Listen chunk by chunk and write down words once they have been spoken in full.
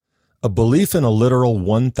A belief in a literal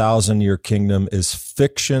 1,000-year kingdom is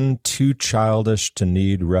fiction too childish to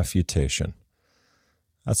need refutation.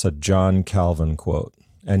 That's a John Calvin quote.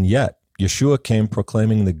 And yet, Yeshua came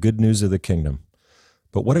proclaiming the good news of the kingdom.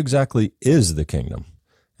 But what exactly is the kingdom?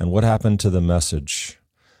 And what happened to the message?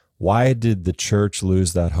 Why did the church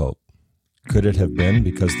lose that hope? Could it have been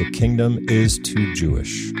because the kingdom is too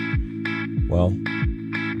Jewish? Well,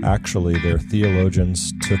 actually, their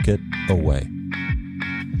theologians took it away.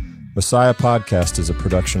 Messiah Podcast is a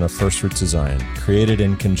production of First Fruits of Zion, created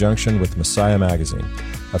in conjunction with Messiah Magazine,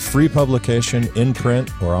 a free publication in print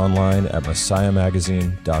or online at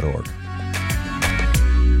messiahmagazine.org.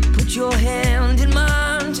 Put your hand in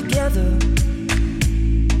mine together.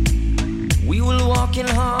 We will walk in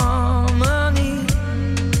harmony.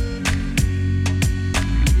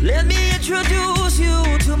 Let me introduce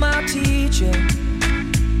you to my teacher,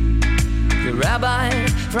 the rabbi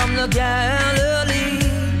from the Galilee.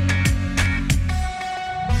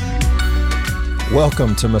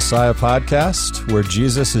 Welcome to Messiah Podcast, where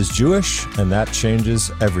Jesus is Jewish, and that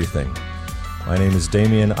changes everything. My name is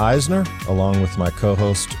Damian Eisner, along with my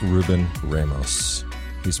co-host, Ruben Ramos.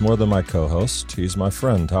 He's more than my co-host. He's my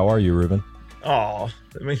friend. How are you, Ruben? Oh,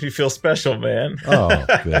 that makes me feel special, man. Oh,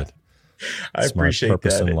 good. I appreciate that. My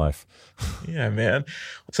purpose in life. Yeah, man.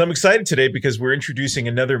 So I'm excited today because we're introducing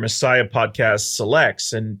another Messiah Podcast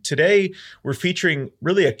Selects. And today we're featuring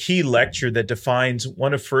really a key lecture that defines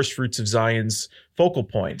one of First Fruits of Zion's focal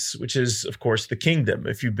points, which is, of course, the kingdom.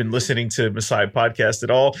 If you've been listening to Messiah Podcast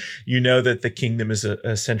at all, you know that the kingdom is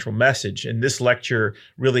a central message. And this lecture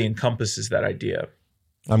really encompasses that idea.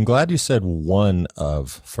 I'm glad you said one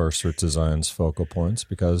of First Fruits of Zion's focal points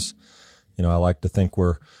because, you know, I like to think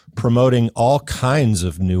we're promoting all kinds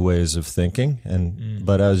of new ways of thinking.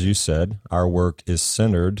 But as you said, our work is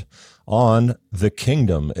centered on the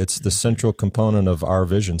kingdom. It's the central component of our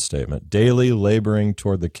vision statement, daily laboring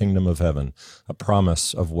toward the kingdom of heaven, a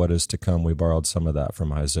promise of what is to come. We borrowed some of that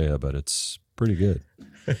from Isaiah, but it's pretty good.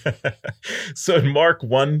 So in Mark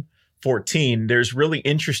 1:14, there's really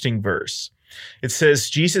interesting verse. It says,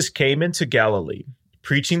 Jesus came into Galilee,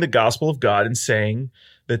 preaching the gospel of God and saying,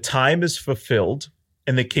 the time is fulfilled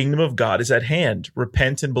and the kingdom of God is at hand.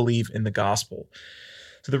 Repent and believe in the gospel.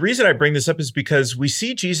 So the reason I bring this up is because we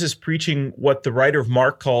see Jesus preaching what the writer of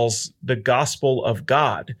Mark calls the gospel of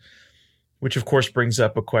God, which of course brings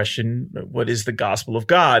up a question, what is the gospel of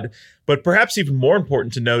God? But perhaps even more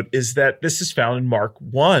important to note is that this is found in Mark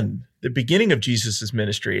 1, the beginning of Jesus'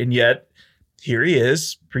 ministry. And yet here he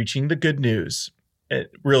is preaching the good news. And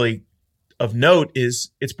really of note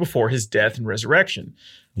is it's before his death and resurrection.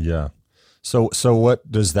 Yeah. So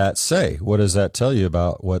what does that say? What does that tell you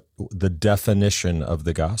about what the definition of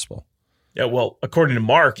the gospel? Yeah, well, according to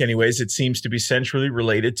Mark, anyways, it seems to be centrally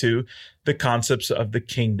related to the concepts of the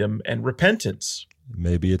kingdom and repentance.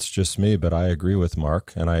 Maybe it's just me, but I agree with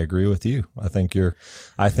Mark, and I agree with you. I think you're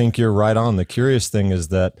right on. The curious thing is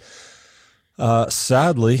that,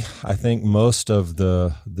 sadly, I think most of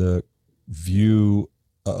the view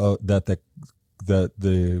that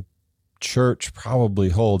the church probably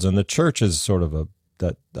holds, and the church is sort of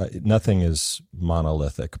that nothing is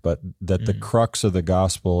monolithic, but that the crux of the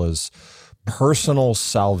gospel is personal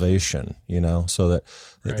salvation, you know, so that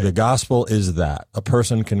the gospel is that a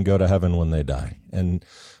person can go to heaven when they die. And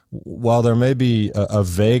while there may be a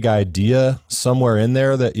vague idea somewhere in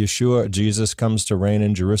there that Jesus comes to reign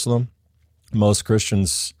in Jerusalem, most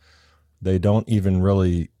Christians, they don't even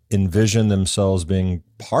really envision themselves being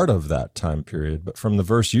part of that time period. But from the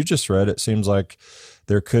verse you just read, it seems like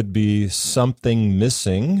there could be something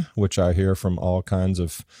missing, which I hear from all kinds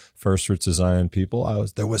of First Fruits of Zion people.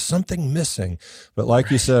 There was something missing. But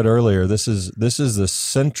like you said earlier, this is the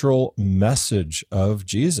central message of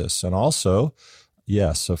Jesus, and also,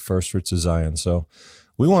 yes, of First Fruits of Zion. So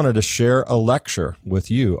we wanted to share a lecture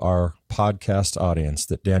with you, our podcast audience,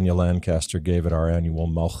 that Daniel Lancaster gave at our annual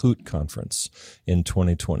Malchut conference in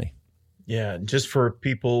 2020. Yeah, just for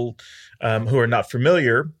people who are not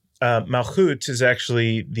familiar, Malchut is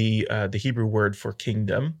actually the Hebrew word for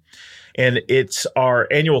kingdom, and it's our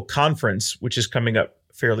annual conference, which is coming up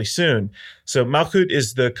fairly soon. So Malchut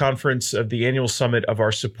is the conference of the annual summit of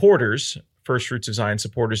our supporters, First Fruits of Zion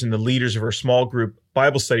supporters, and the leaders of our small group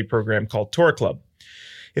Bible study program called Torah Club.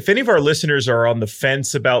 If any of our listeners are on the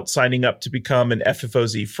fence about signing up to become an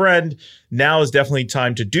FFOZ friend, now is definitely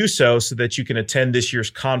time to do so that you can attend this year's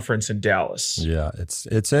conference in Dallas. Yeah,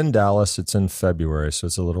 it's in Dallas. It's in February, so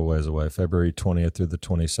it's a little ways away, February 20th through the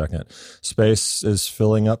 22nd. Space is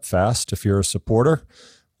filling up fast. If you're a supporter,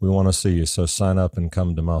 we want to see you, so sign up and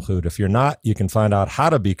come to Malchut. If you're not, you can find out how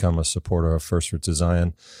to become a supporter of First Fruits of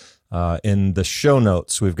Zion In the show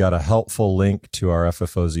notes, we've got a helpful link to our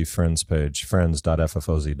FFOZ Friends page,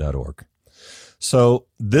 friends.ffoz.org. So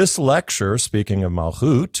this lecture, speaking of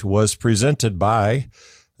Malchut, was presented by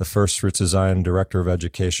the First Fruits of Zion Director of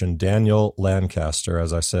Education, Daniel Lancaster,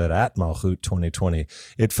 as I said, at Malchut 2020.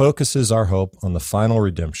 It focuses our hope on the final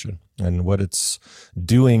redemption. And what it's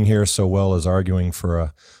doing here so well is arguing for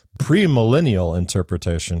a premillennial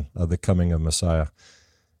interpretation of the coming of Messiah.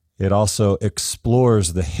 It also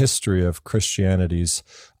explores the history of Christianity's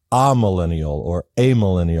amillennial or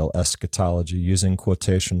amillennial eschatology, using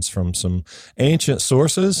quotations from some ancient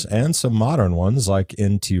sources and some modern ones like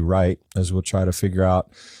N.T. Wright, as we'll try to figure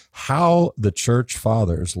out how the church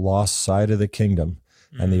fathers lost sight of the kingdom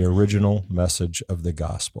and the original message of the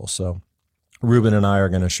gospel. So Ruben and I are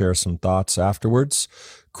going to share some thoughts afterwards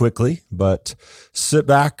quickly, but sit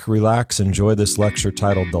back, relax, enjoy this lecture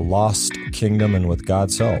titled The Lost Kingdom, and with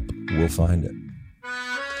God's help, we'll find it.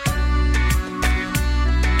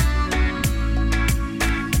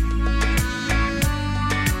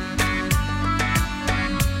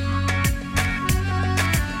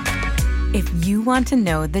 If you want to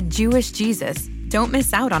know the Jewish Jesus, don't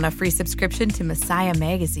miss out on a free subscription to Messiah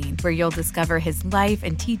Magazine, where you'll discover his life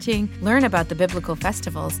and teaching, learn about the biblical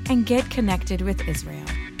festivals, and get connected with Israel.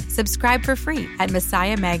 Subscribe for free at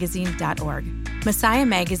messiahmagazine.org. Messiah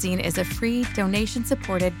Magazine is a free,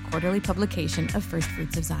 donation-supported quarterly publication of First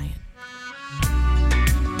Fruits of Zion.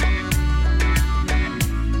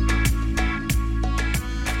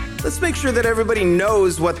 Let's make sure that everybody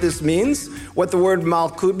knows what this means, what the word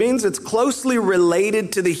Malchut means. It's closely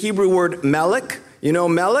related to the Hebrew word Melech. You know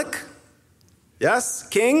Melech? Yes,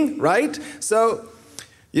 king, right? So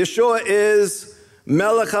Yeshua is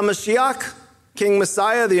Melech HaMashiach, King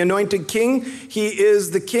Messiah, the anointed king. He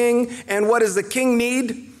is the king. And what does the king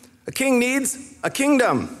need? A king needs a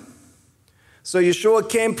kingdom. So Yeshua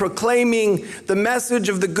came proclaiming the message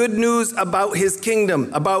of the good news about his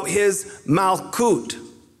kingdom, about his Malchut.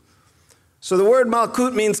 So the word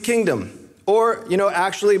Malchut means kingdom, or,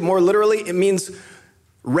 actually more literally, it means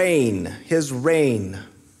reign, his reign.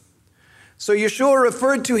 So Yeshua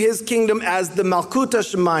referred to his kingdom as the Malchut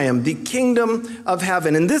HaShemayim, the kingdom of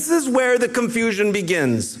heaven. And this is where the confusion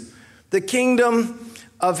begins, the kingdom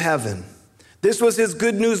of heaven. This was his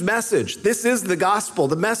good news message. This is the gospel.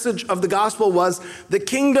 The message of the gospel was the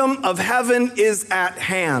kingdom of heaven is at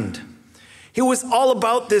hand. He was all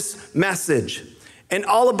about this message. And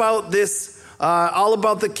all about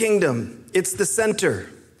the kingdom. It's the center.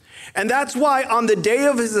 And that's why on the day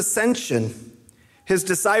of his ascension, his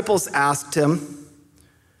disciples asked him,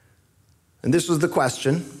 and this was the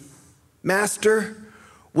question, Master,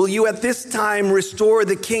 will you at this time restore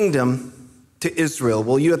the kingdom to Israel?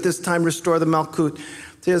 Will you at this time restore the Malchut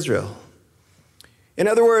to Israel? In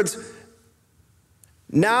other words,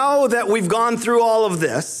 now that we've gone through all of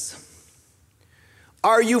this,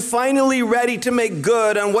 are you finally ready to make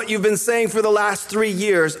good on what you've been saying for the last 3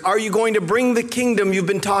 years? Are you going to bring the kingdom you've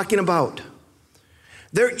been talking about?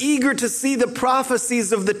 They're eager to see the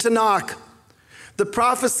prophecies of the Tanakh, the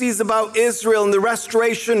prophecies about Israel and the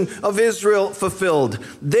restoration of Israel fulfilled.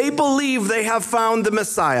 They believe they have found the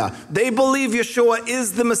Messiah. They believe Yeshua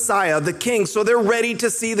is the Messiah, the king, so they're ready to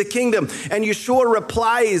see the kingdom. And Yeshua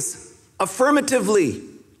replies affirmatively.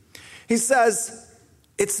 He says,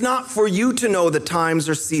 it's not for you to know the times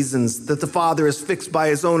or seasons that the Father has fixed by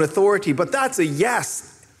his own authority, but that's a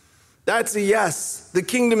yes. That's a yes. The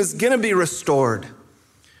kingdom is going to be restored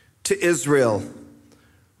to Israel.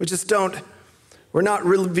 We're not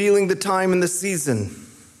revealing the time and the season.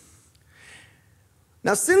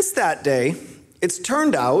 Now, since that day, it's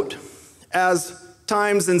turned out, as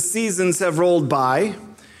times and seasons have rolled by,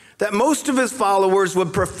 that most of his followers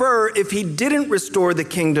would prefer if he didn't restore the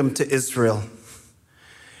kingdom to Israel.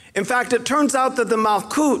 In fact, it turns out that the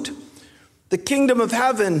Malchut, the kingdom of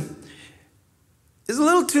heaven, is a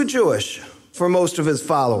little too Jewish for most of his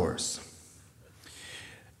followers.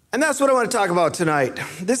 And that's what I want to talk about tonight.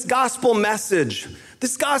 This gospel message,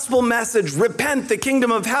 repent, the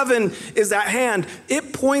kingdom of heaven is at hand.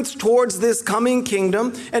 It points towards this coming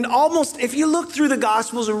kingdom. And almost, if you look through the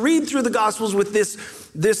gospels or read through the gospels with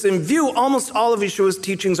this in view, almost all of Yeshua's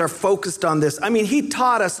teachings are focused on this. I mean, he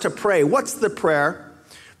taught us to pray. What's the prayer?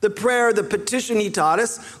 The prayer, the petition he taught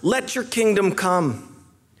us, let your kingdom come.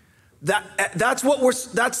 That's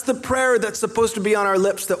the prayer that's supposed to be on our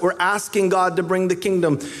lips, that we're asking God to bring the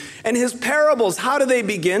kingdom. And his parables, how do they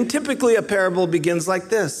begin? Typically a parable begins like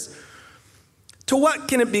this. To what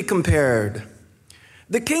can it be compared?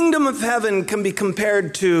 The kingdom of heaven can be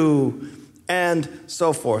compared to, and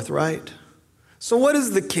so forth, right? So what is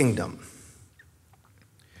the kingdom?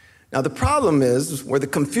 Now, the problem is, where the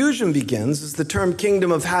confusion begins, is the term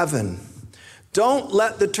kingdom of heaven. Don't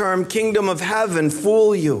let the term kingdom of heaven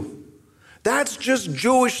fool you. That's just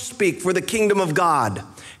Jewish speak for the kingdom of God.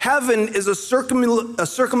 Heaven is a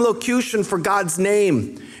circumlocution for God's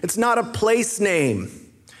name. It's not a place name.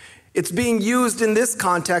 It's being used in this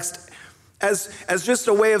context as just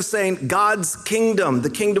a way of saying God's kingdom, the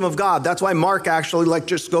kingdom of God. That's why Mark actually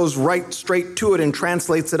just goes right straight to it and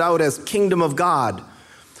translates it out as kingdom of God.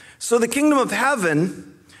 So the kingdom of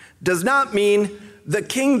heaven does not mean the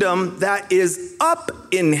kingdom that is up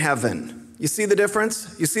in heaven. You see the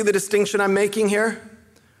difference? You see the distinction I'm making here?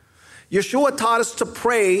 Yeshua taught us to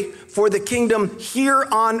pray for the kingdom here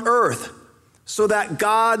on earth so that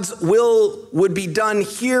God's will would be done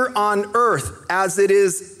here on earth as it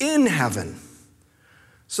is in heaven.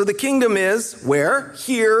 So the kingdom is where?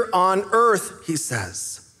 Here on earth, he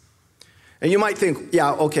says. And you might think,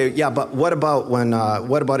 but what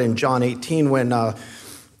about in John 18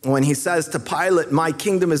 when he says to Pilate, my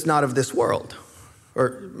kingdom is not of this world?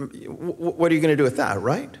 Or what are you going to do with that,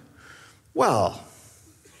 right? Well,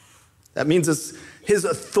 that means his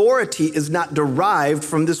authority is not derived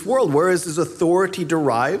from this world. Where is his authority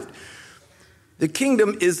derived? The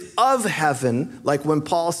kingdom is of heaven, like when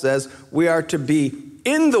Paul says we are to be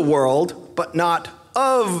in the world, but not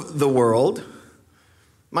of the world.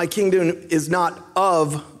 My kingdom is not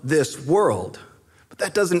of this world. But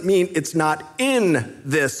that doesn't mean it's not in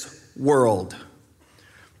this world.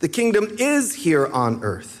 The kingdom is here on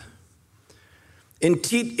earth. In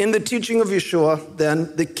the teaching of Yeshua,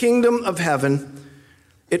 then, the kingdom of heaven,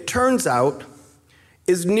 it turns out,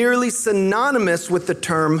 is nearly synonymous with the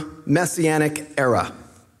term Messianic era.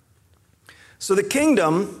 So the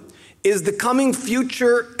kingdom is the coming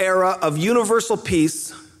future era of universal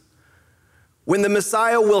peace when the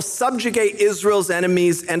Messiah will subjugate Israel's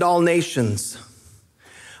enemies and all nations,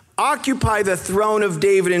 occupy the throne of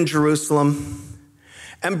David in Jerusalem,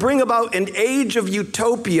 and bring about an age of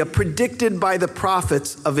utopia predicted by the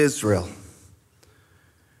prophets of Israel.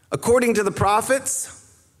 According to the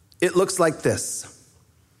prophets, it looks like this.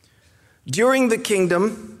 During the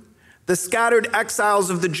kingdom, the scattered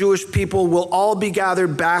exiles of the Jewish people will all be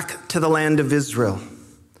gathered back to the land of Israel.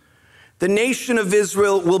 The nation of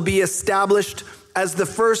Israel will be established as the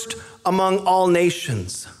first among all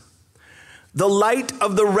nations. The light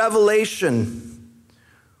of the revelation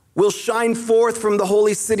will shine forth from the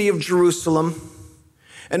holy city of Jerusalem,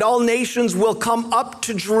 and all nations will come up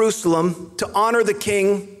to Jerusalem to honor the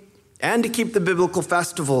king and to keep the biblical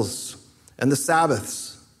festivals and the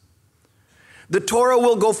Sabbaths. The Torah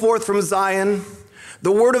will go forth from Zion,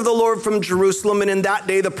 the word of the Lord from Jerusalem, and in that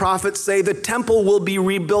day the prophets say the temple will be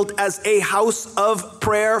rebuilt as a house of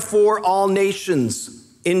prayer for all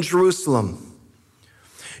nations in Jerusalem.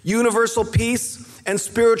 Universal peace and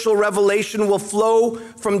spiritual revelation will flow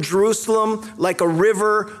from Jerusalem like a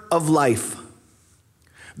river of life.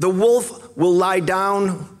 The wolf will lie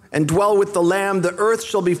down and dwell with the lamb. The earth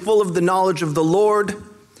shall be full of the knowledge of the Lord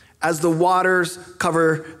as the waters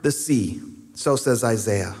cover the sea. So says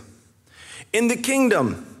Isaiah. In the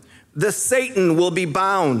kingdom, the Satan will be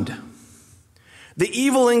bound. The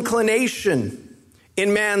evil inclination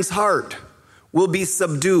in man's heart will be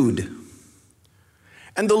subdued.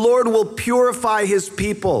 And the Lord will purify his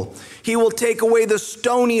people. He will take away the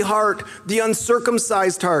stony heart, the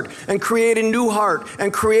uncircumcised heart, and create a new heart,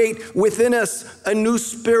 and create within us a new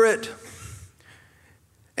spirit.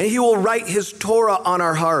 And he will write his Torah on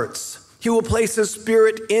our hearts. He will place his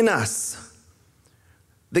spirit in us.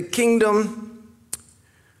 The kingdom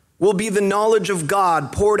will be the knowledge of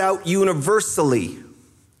God poured out universally.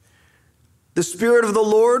 The Spirit of the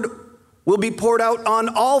Lord will be poured out on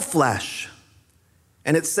all flesh.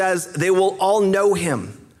 And it says they will all know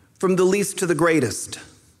him, from the least to the greatest.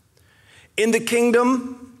 In the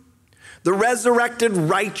kingdom, the resurrected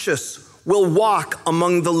righteous will walk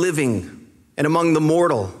among the living and among the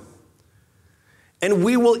mortal. And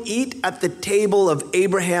we will eat at the table of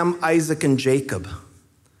Abraham, Isaac, and Jacob.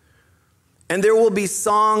 And there will be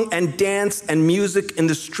song and dance and music in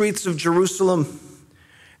the streets of Jerusalem.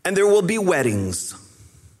 And there will be weddings,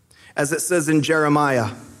 as it says in Jeremiah.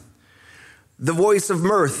 The voice of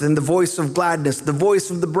mirth and the voice of gladness, the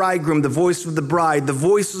voice of the bridegroom, the voice of the bride, the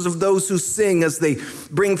voices of those who sing as they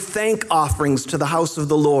bring thank offerings to the house of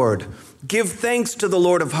the Lord. Give thanks to the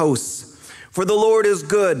Lord of hosts, for the Lord is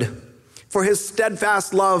good, for his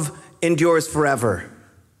steadfast love endures forever.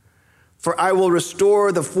 For I will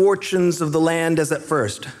restore the fortunes of the land as at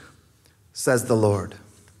first, says the Lord.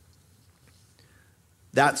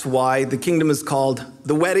 That's why the kingdom is called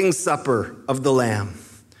the wedding supper of the Lamb,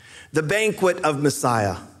 the banquet of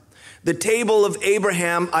Messiah, The table of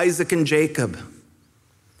Abraham, Isaac, and Jacob,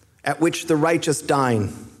 at which the righteous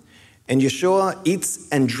dine. And Yeshua eats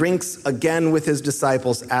and drinks again with his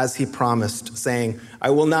disciples as he promised, saying, I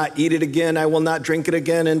will not eat it again, I will not drink it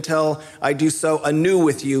again until I do so anew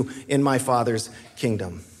with you in my Father's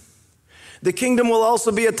kingdom. The kingdom will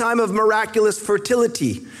also be a time of miraculous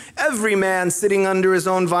fertility. Every man sitting under his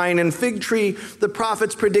own vine and fig tree. The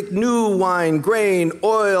prophets predict new wine, grain,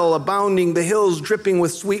 oil abounding, the hills dripping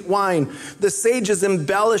with sweet wine. The sages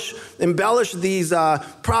embellish these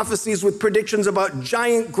prophecies with predictions about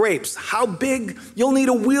giant grapes. How big? You'll need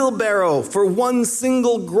a wheelbarrow for one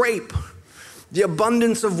single grape. The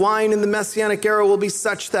abundance of wine in the Messianic era will be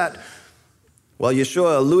such that, well,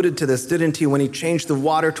 Yeshua alluded to this, didn't he, when he changed the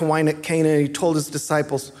water to wine at Cana, and he told his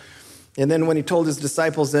disciples, and then when he told his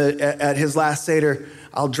disciples at his last Seder,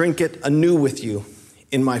 I'll drink it anew with you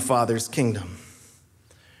in my Father's kingdom.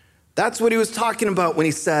 That's what he was talking about when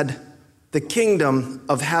he said, the kingdom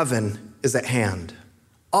of heaven is at hand.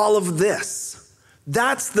 All of this,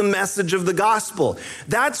 that's the message of the gospel.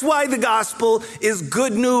 That's why the gospel is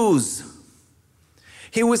good news.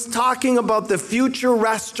 He was talking about the future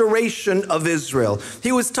restoration of Israel.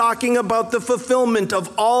 He was talking about the fulfillment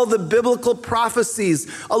of all the biblical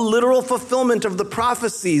prophecies, a literal fulfillment of the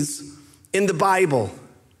prophecies in the Bible.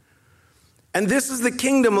 And this is the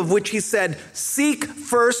kingdom of which he said, seek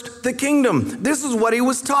first the kingdom. This is what he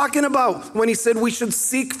was talking about when he said we should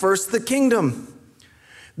seek first the kingdom.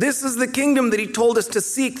 This is the kingdom that he told us to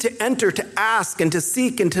seek, to enter, to ask, and to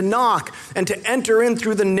seek, and to knock, and to enter in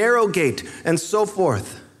through the narrow gate, and so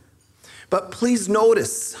forth. But please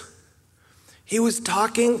notice, he was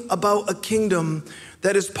talking about a kingdom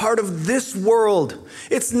that is part of this world.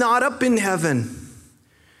 It's not up in heaven.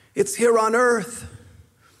 It's here on earth,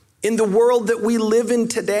 in the world that we live in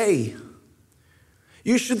today.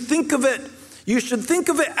 You should think of it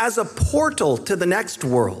as a portal to the next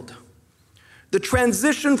world. The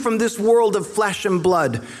transition from this world of flesh and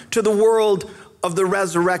blood to the world of the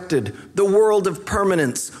resurrected, the world of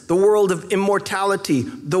permanence, the world of immortality,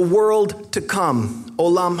 the world to come,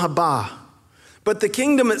 Olam Haba. But the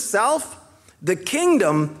kingdom itself, the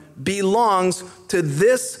kingdom belongs to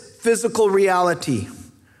this physical reality,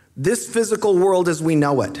 this physical world as we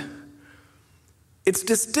know it. It's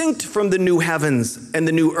distinct from the new heavens and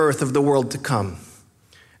the new earth of the world to come.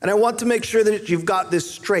 And I want to make sure that you've got this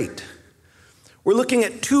straight. We're looking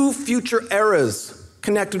at two future eras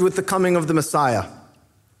connected with the coming of the Messiah.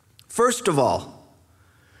 First of all,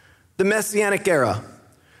 the Messianic era,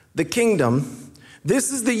 the kingdom.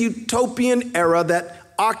 This is the utopian era that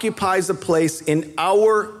occupies a place in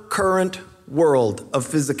our current world of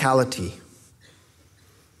physicality.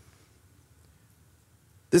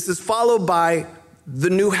 This is followed by the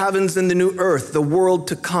new heavens and the new earth, the world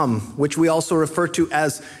to come, which we also refer to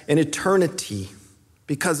as an eternity,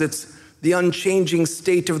 because it's the unchanging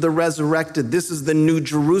state of the resurrected. This is the new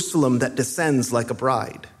Jerusalem that descends like a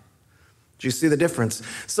bride. Do you see the difference?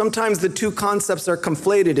 Sometimes the two concepts are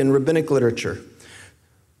conflated in rabbinic literature.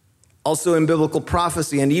 Also in biblical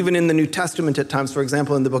prophecy, and even in the New Testament at times. For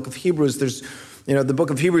example, in the book of Hebrews, the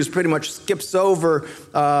book of Hebrews pretty much skips over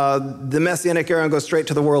the Messianic era and goes straight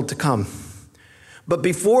to the world to come. But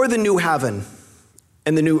before the new heaven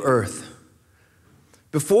and the new earth,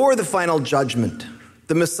 before the final judgment,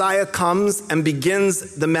 the Messiah comes and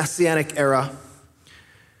begins the Messianic era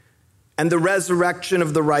and the resurrection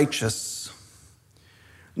of the righteous.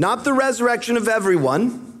 Not the resurrection of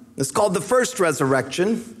everyone. It's called the first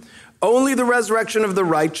resurrection. Only the resurrection of the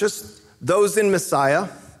righteous, those in Messiah,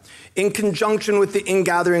 in conjunction with the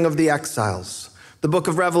ingathering of the exiles. The book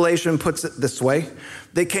of Revelation puts it this way.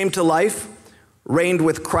 They came to life, reigned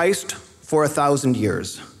with Christ for 1,000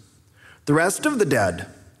 years. The rest of the dead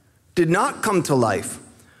did not come to life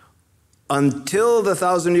until the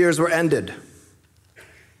 1,000 years were ended.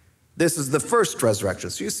 This is the first resurrection.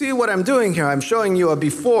 So you see what I'm doing here? I'm showing you a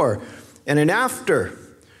before and an after.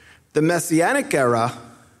 The Messianic era,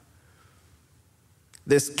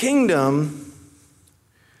 this kingdom,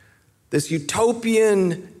 this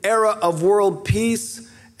utopian era of world peace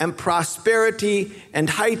and prosperity and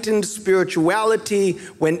heightened spirituality,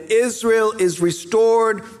 when Israel is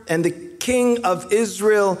restored and the King of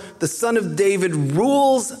Israel, the Son of David,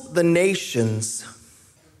 rules the nations.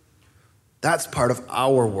 That's part of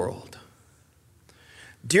our world.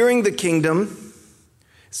 During the kingdom,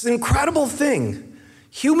 it's an incredible thing.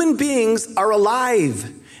 Human beings are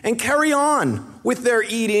alive and carry on with their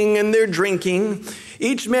eating and their drinking,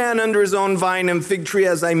 each man under his own vine and fig tree,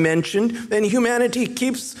 as I mentioned, and humanity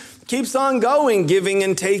keeps on going, giving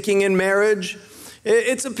and taking in marriage.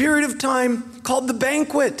 It's a period of time called the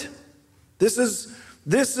banquet. This is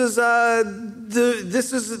This is the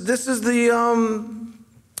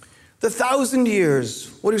 1,000 years.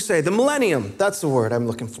 What do you say? The millennium. That's the word I'm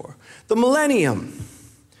looking for. The millennium.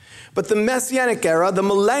 But the Messianic era, the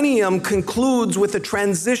millennium, concludes with a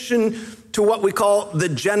transition to what we call the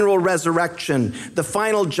general resurrection, the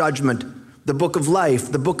final judgment, the book of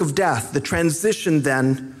life, the book of death, the transition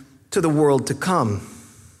then to the world to come.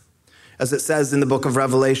 As it says in the book of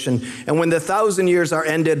Revelation, and when the 1,000 years are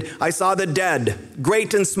ended, I saw the dead,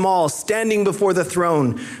 great and small, standing before the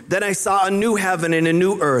throne. Then I saw a new heaven and a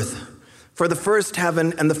new earth, for the first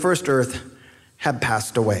heaven and the first earth had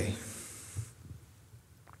passed away.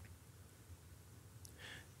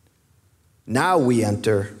 Now we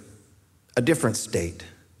enter a different state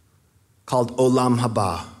called Olam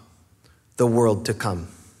Haba, the world to come.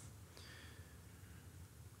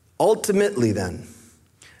 Ultimately then,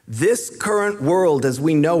 this current world as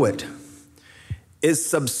we know it is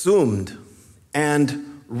subsumed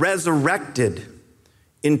and resurrected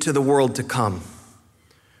into the world to come,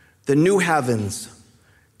 the new heavens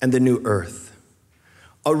and the new earth.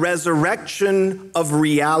 A resurrection of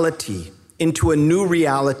reality into a new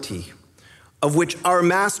reality, of which our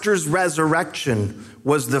Master's resurrection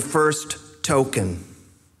was the first token,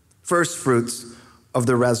 first fruits of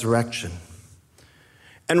the resurrection.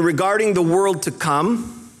 And regarding the world to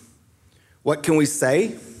come, what can we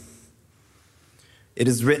say? It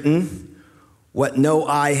is written, what no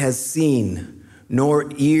eye has seen,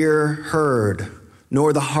 nor ear heard,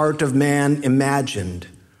 nor the heart of man imagined,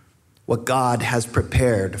 what God has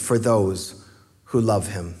prepared for those who love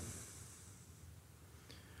him.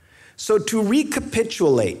 So to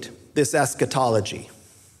recapitulate this eschatology,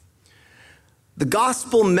 the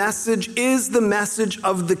gospel message is the message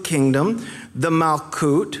of the kingdom, the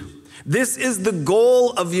Malkut. This is the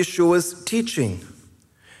goal of Yeshua's teaching.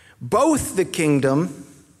 Both the kingdom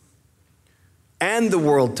and the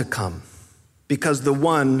world to come, because the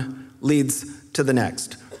one leads to the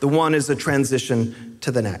next. The one is a transition to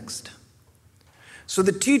the next. So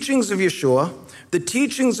the teachings of Yeshua, the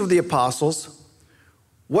teachings of the apostles,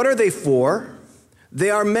 what are they for? They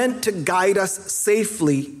are meant to guide us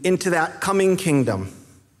safely into that coming kingdom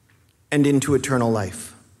and into eternal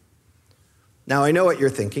life. Now, I know what you're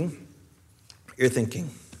thinking. You're thinking,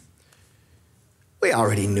 we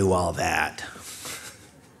already knew all that.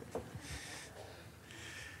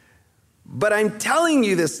 But I'm telling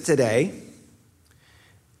you this today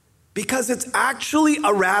because it's actually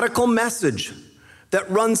a radical message that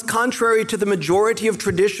runs contrary to the majority of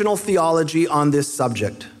traditional theology on this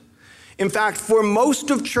subject. In fact, for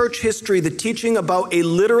most of church history, the teaching about a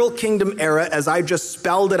literal kingdom era, as I just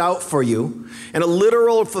spelled it out for you, and a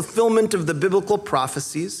literal fulfillment of the biblical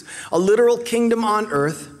prophecies, a literal kingdom on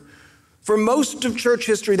earth, for most of church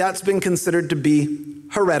history, that's been considered to be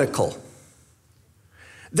heretical.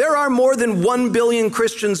 There are more than 1 billion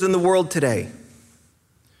Christians in the world today.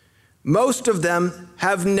 Most of them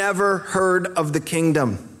have never heard of the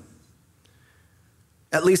kingdom,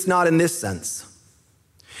 at least not in this sense.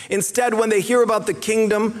 Instead, when they hear about the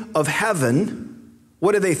kingdom of heaven,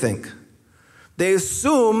 what do they think? They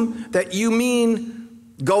assume that you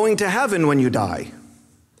mean going to heaven when you die.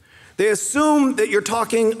 They assume that you're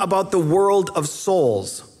talking about the world of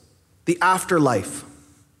souls, the afterlife,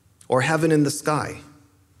 or heaven in the sky.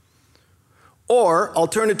 Or,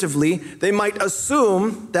 alternatively, they might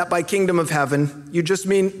assume that by kingdom of heaven, you just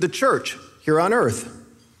mean the church here on earth,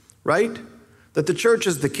 right? That the church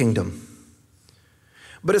is the kingdom.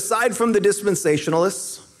 But aside from the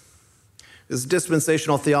dispensationalists, this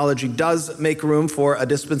dispensational theology does make room for a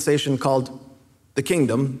dispensation called the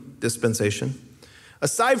kingdom dispensation.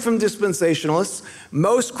 Aside from dispensationalists,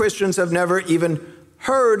 most Christians have never even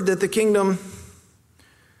heard that the kingdom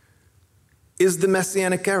is the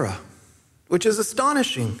Messianic era, which is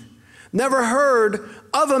astonishing. Never heard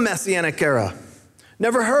of a Messianic era.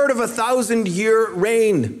 Never heard of a 1,000-year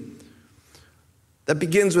reign that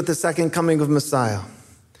begins with the second coming of Messiah.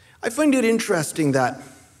 I find it interesting that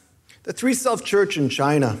the Three Self Church in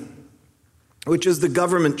China, which is the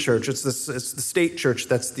government church, it's the state church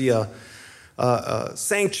that's the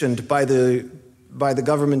sanctioned by the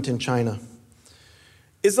government in China,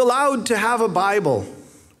 is allowed to have a Bible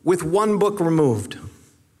with one book removed.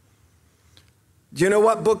 Do you know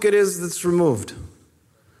what book it is that's removed?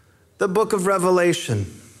 The book of Revelation.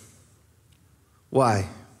 Why?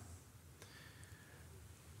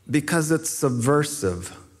 Because it's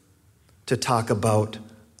subversive to talk about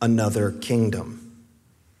another kingdom.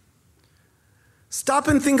 Stop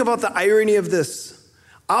and think about the irony of this.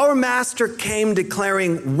 Our Master came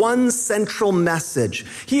declaring one central message.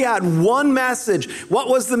 He had one message. What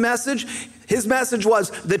was the message? His message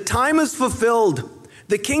was, the time is fulfilled.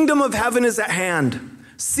 The kingdom of heaven is at hand.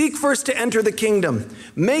 Seek first to enter the kingdom.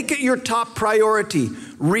 Make it your top priority.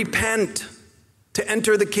 Repent to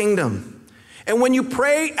enter the kingdom. And when you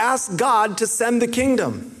pray, ask God to send the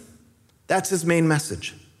kingdom. That's his main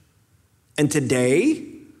message. And today,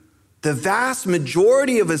 the vast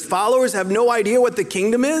majority of his followers have no idea what the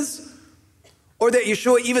kingdom is, or that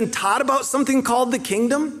Yeshua even taught about something called the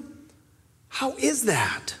kingdom. How is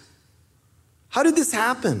that? How did this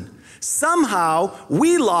happen? Somehow,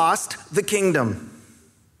 we lost the kingdom.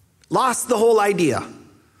 Lost the whole idea.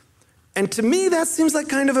 And to me, that seems like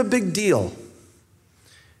kind of a big deal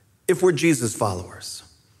if we're Jesus followers,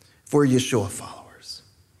 if we're Yeshua followers.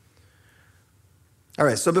 All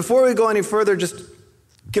right, so before we go any further, just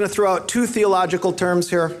going to throw out two theological terms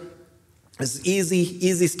here. This is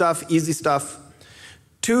easy stuff.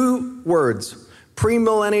 Two words,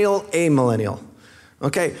 premillennial, amillennial.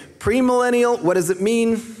 Okay, premillennial, what does it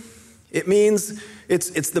mean? It means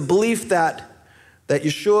it's the belief that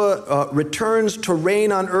Yeshua returns to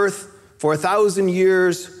reign on earth for 1,000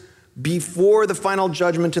 years before the final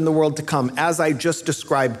judgment in the world to come, as I just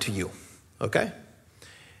described to you, okay?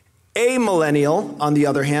 Amillennial, on the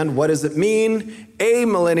other hand, what does it mean?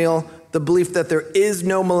 Amillennial, the belief that there is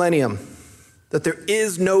no millennium, that there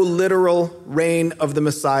is no literal reign of the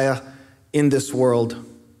Messiah in this world.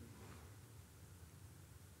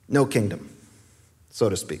 No kingdom, so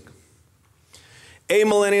to speak.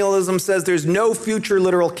 Amillennialism says there's no future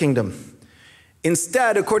literal kingdom.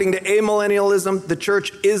 Instead, according to amillennialism, the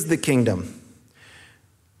church is the kingdom.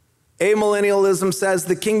 Amillennialism says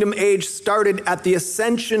the kingdom age started at the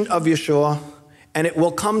ascension of Yeshua, and it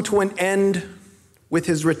will come to an end with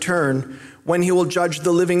his return when he will judge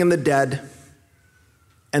the living and the dead,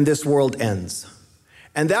 and this world ends.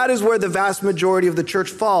 And that is where the vast majority of the church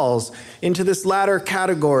falls, into this latter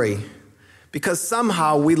category, because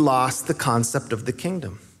somehow we lost the concept of the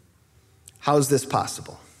kingdom. How is this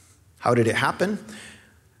possible? How did it happen?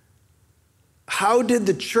 How did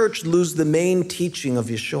the church lose the main teaching of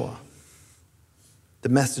Yeshua? The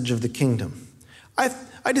message of the kingdom.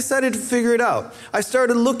 I decided to figure it out. I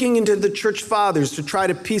started looking into the church fathers to try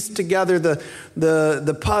to piece together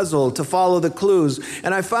the puzzle, to follow the clues.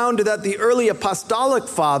 And I found that the early apostolic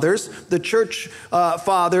fathers, the church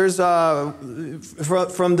fathers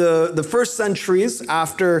from the first centuries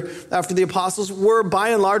after the apostles, were by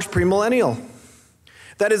and large premillennial.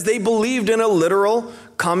 That is, they believed in a literal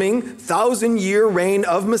coming 1,000-year reign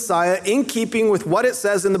of Messiah, in keeping with what it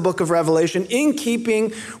says in the book of Revelation, in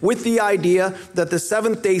keeping with the idea that the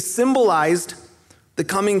seventh day symbolized the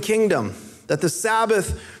coming kingdom, that the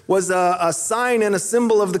Sabbath was a sign and a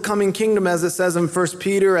symbol of the coming kingdom, as it says in 1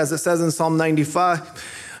 Peter, as it says in Psalm 95,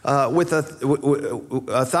 with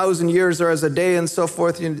 1,000 years are as a day and so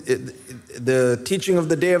forth, the teaching of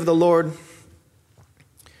the day of the Lord.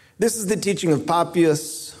 This is the teaching of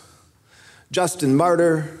Papias, Justin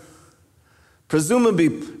Martyr, presumably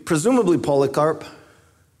Polycarp,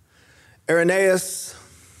 Irenaeus,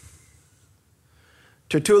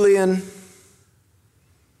 Tertullian,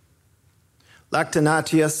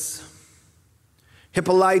 Lactantius,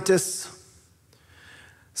 Hippolytus,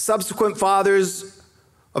 subsequent fathers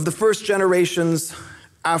of the first generations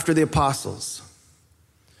after the apostles.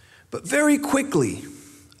 But very quickly,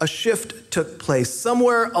 a shift took place.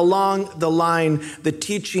 Somewhere along the line, the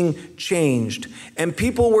teaching changed, and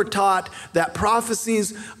people were taught that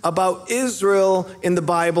prophecies about Israel in the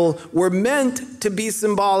Bible were meant to be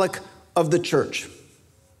symbolic of the church,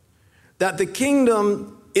 that the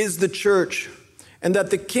kingdom is the church, and that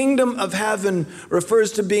the kingdom of heaven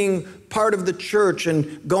refers to being part of the church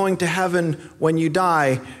and going to heaven when you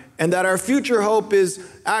die, and that our future hope is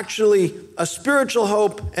actually a spiritual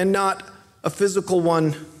hope and not a physical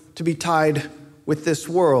one to be tied with this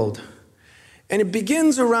world. And it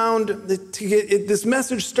begins around, this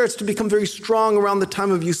message starts to become very strong around the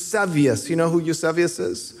time of Eusebius. You know who Eusebius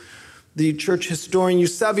is? The church historian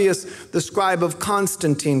Eusebius, the scribe of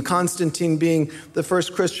Constantine. Constantine being the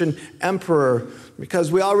first Christian emperor,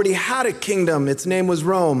 because we already had a kingdom. Its name was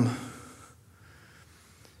Rome.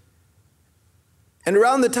 And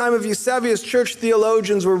around the time of Eusebius, church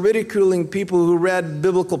theologians were ridiculing people who read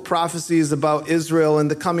biblical prophecies about Israel and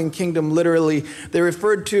the coming kingdom literally. They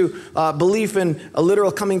referred to belief in a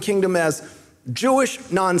literal coming kingdom as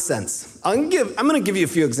Jewish nonsense. I'm going to give you a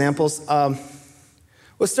few examples.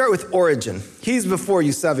 Let's start with Origen. He's before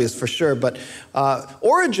Eusebius for sure, but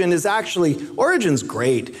Origen's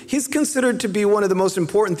great. He's considered to be one of the most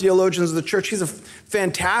important theologians of the church. He's a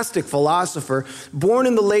fantastic philosopher, born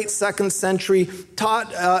in the late 2nd century,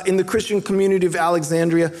 taught in the Christian community of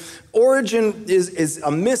Alexandria. Origen is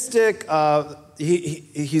a mystic.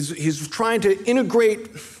 he's trying to integrate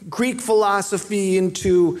Greek philosophy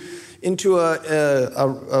into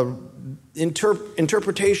a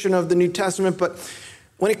interpretation of the New Testament. But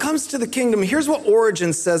when it comes to the kingdom, here's what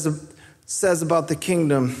Origen says about the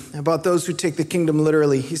kingdom, about those who take the kingdom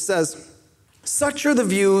literally. He says, such are the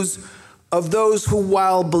views of those who,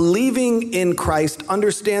 while believing in Christ,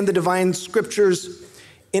 understand the divine scriptures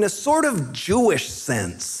in a sort of Jewish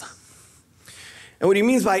sense. And what he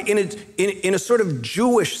means by in a sort of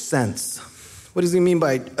Jewish sense, what does he mean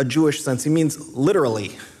by a Jewish sense? He means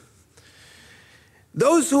literally.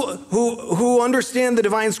 Those who understand the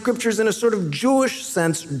divine scriptures in a sort of Jewish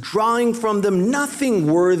sense, drawing from them nothing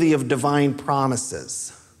worthy of divine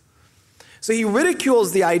promises. So he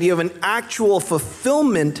ridicules the idea of an actual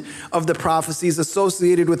fulfillment of the prophecies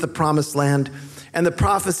associated with the promised land and the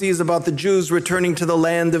prophecies about the Jews returning to the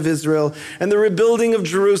land of Israel and the rebuilding of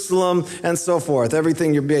Jerusalem and so forth.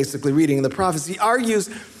 Everything you're basically reading in the prophecy. He argues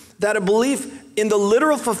that a belief in the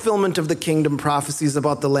literal fulfillment of the kingdom prophecies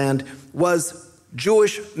about the land was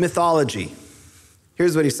Jewish mythology.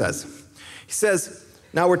 Here's what he says. He says,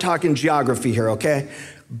 now we're talking geography here, okay?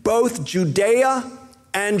 Both Judea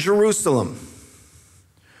and Jerusalem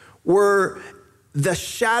were the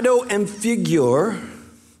shadow and figure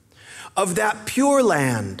of that pure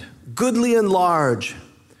land, goodly and large,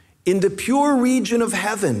 in the pure region of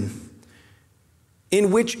heaven,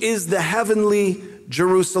 in which is the heavenly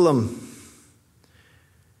Jerusalem.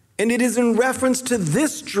 And it is in reference to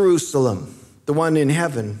this Jerusalem, the one in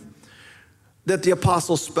heaven, that the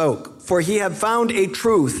apostle spoke. For he had found a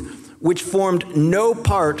truth which formed no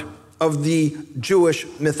part of the Jewish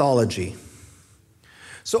mythology.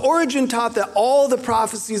 So Origen taught that all the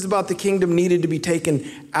prophecies about the kingdom needed to be taken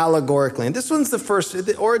allegorically. And this one's the first,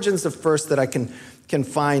 Origen's the first that I can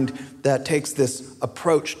find that takes this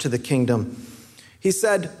approach to the kingdom. He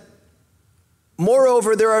said,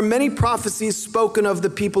 moreover, there are many prophecies spoken of the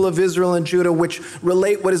people of Israel and Judah which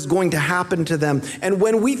relate what is going to happen to them. And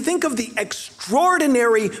when we think of the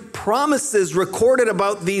extraordinary promises recorded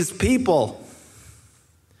about these people,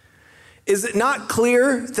 is it not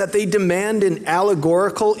clear that they demand an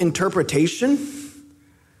allegorical interpretation?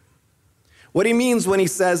 What he means when he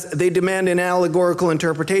says they demand an allegorical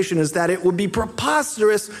interpretation is that it would be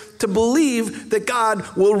preposterous to believe that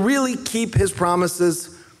God will really keep his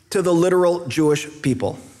promises to the literal Jewish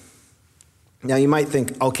people. Now you might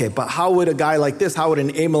think, okay, but how would a guy like this, how would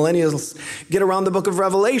an amillennialist get around the book of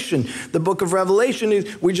Revelation? The book of Revelation,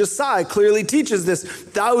 we just saw, it clearly teaches this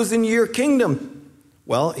 1,000-year kingdom.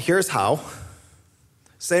 Well, here's how.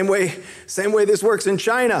 Same way this works in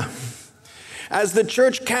China. As the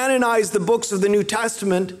church canonized the books of the New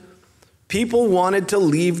Testament, people wanted to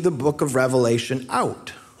leave the book of Revelation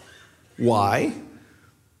out. Why?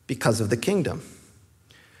 Because of the kingdom.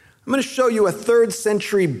 I'm going to show you a 3rd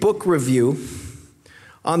century book review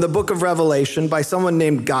on the book of Revelation by someone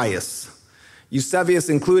named Gaius. Eusebius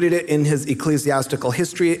included it in his ecclesiastical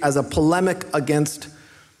history as a polemic against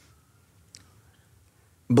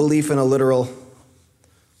belief in a literal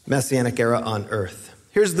messianic era on earth.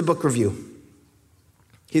 Here's the book review.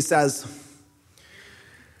 He says,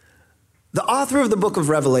 the author of the book of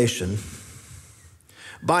Revelation,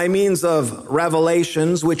 by means of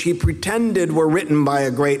revelations which he pretended were written by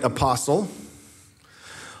a great apostle,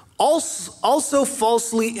 also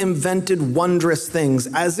falsely invented wondrous things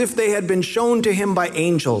as if they had been shown to him by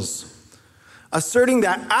angels, asserting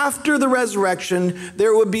that after the resurrection,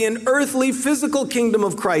 there would be an earthly physical kingdom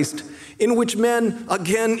of Christ in which men,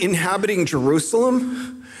 again inhabiting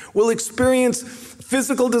Jerusalem, will experience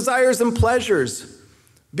physical desires and pleasures,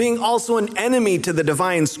 being also an enemy to the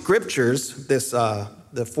divine scriptures,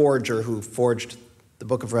 the forger who forged the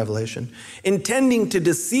book of Revelation, intending to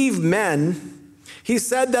deceive men. He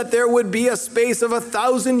said that there would be a space of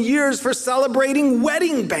 1,000 years for celebrating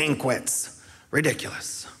wedding banquets.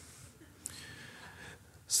 Ridiculous.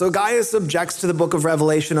 So Gaius objects to the book of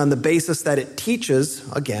Revelation on the basis that it teaches,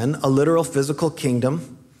 again, a literal physical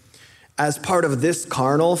kingdom as part of this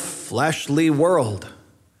carnal, fleshly world.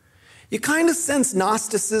 You kind of sense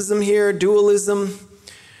Gnosticism here, dualism,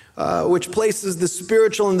 which places the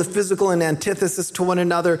spiritual and the physical in antithesis to one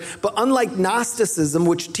another. But unlike Gnosticism,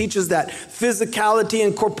 which teaches that physicality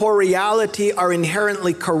and corporeality are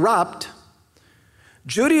inherently corrupt,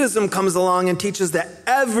 Judaism comes along and teaches that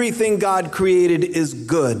everything God created is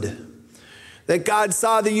good. That God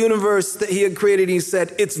saw the universe that he had created, he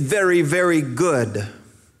said, it's very, very good.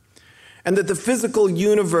 And that the physical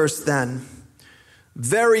universe then,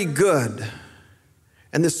 very good.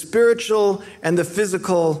 And the spiritual and the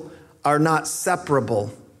physical are not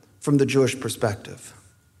separable from the Jewish perspective.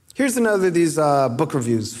 Here's another of these book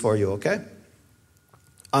reviews for you, okay?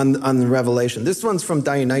 on the Revelation. This one's from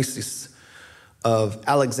Dionysius of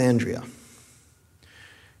Alexandria.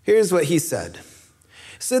 Here's what he said.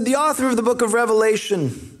 He said, the author of the book of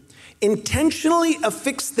Revelation intentionally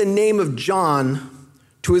affixed the name of John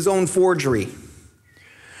to his own forgery.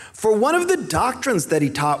 For one of the doctrines that he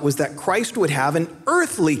taught was that Christ would have an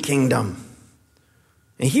earthly kingdom.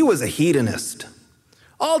 And he was a hedonist,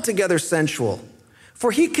 altogether sensual.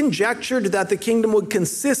 For he conjectured that the kingdom would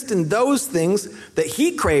consist in those things that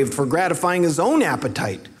he craved for gratifying his own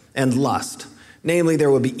appetite and lust. Namely, there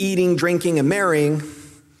would be eating, drinking, and marrying.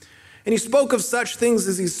 And he spoke of such things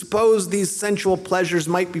as he supposed these sensual pleasures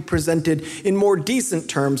might be presented in more decent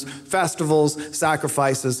terms, festivals,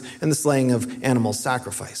 sacrifices, and the slaying of animal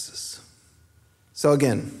sacrifices. So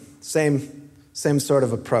again, same sort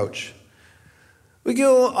of approach. We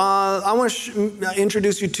go. I want to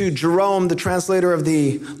introduce you to Jerome, the translator of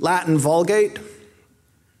the Latin Vulgate.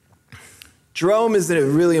 Jerome is a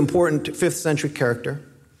really important 5th century character.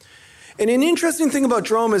 And an interesting thing about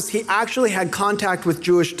Jerome is he actually had contact with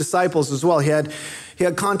Jewish disciples as well. He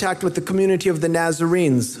had contact with the community of the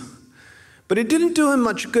Nazarenes. But it didn't do him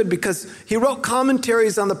much good because he wrote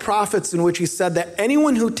commentaries on the prophets in which he said that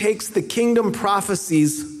anyone who takes the kingdom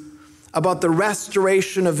prophecies about the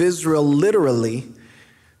restoration of Israel literally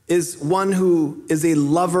is one who is a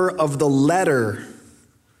lover of the letter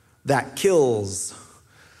that kills.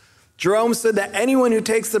 Jerome said that anyone who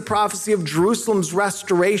takes the prophecy of Jerusalem's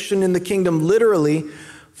restoration in the kingdom literally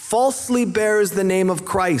falsely bears the name of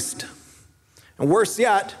Christ. And worse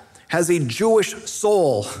yet, has a Jewish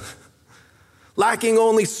soul, lacking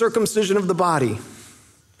only circumcision of the body.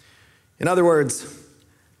 In other words,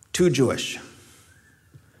 too Jewish.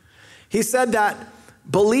 He said that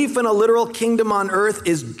belief in a literal kingdom on earth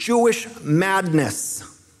is Jewish madness,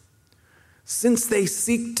 since they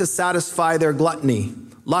seek to satisfy their gluttony,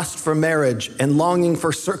 lust for marriage, and longing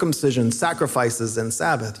for circumcision, sacrifices, and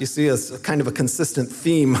Sabbath. You see a kind of a consistent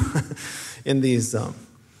theme in these.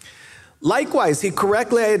 Likewise, he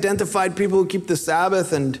correctly identified people who keep the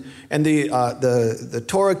Sabbath and the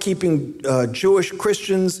Torah-keeping Jewish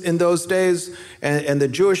Christians in those days and the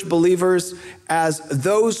Jewish believers as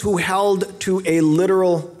those who held to a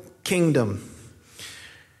literal kingdom.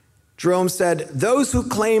 Jerome said, those who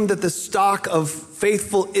claim that the stock of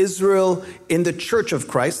faithful Israel in the Church of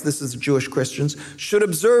Christ, this is Jewish Christians, should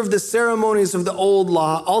observe the ceremonies of the old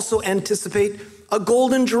law also anticipate a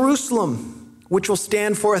golden Jerusalem, which will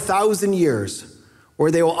stand for 1,000 years, where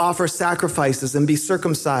they will offer sacrifices and be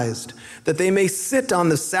circumcised, that they may sit on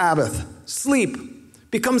the Sabbath, sleep,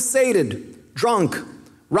 become sated, drunk,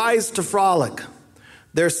 rise to frolic.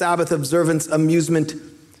 Their Sabbath observance amusement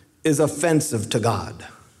is offensive to God.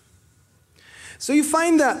 So you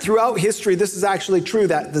find that throughout history, this is actually true,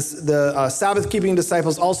 that the Sabbath-keeping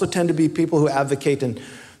disciples also tend to be people who advocate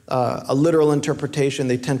a literal interpretation.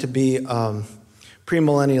 They tend to be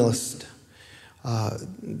premillennialist.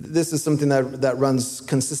 This is something that runs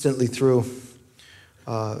consistently through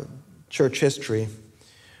church history.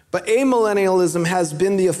 But amillennialism has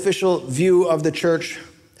been the official view of the church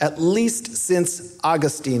at least since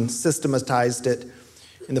Augustine systematized it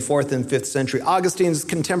in the 4th and 5th century. Augustine is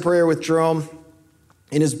contemporary with Jerome.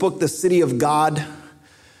 In his book, The City of God,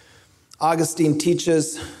 Augustine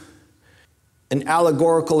teaches an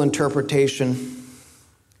allegorical interpretation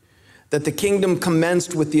that the kingdom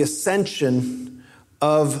commenced with the ascension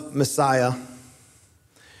of Messiah,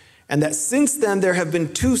 and that since then there have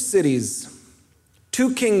been 2 cities,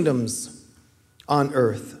 2 kingdoms on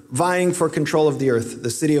earth, vying for control of the earth. The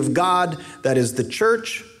city of God, that is the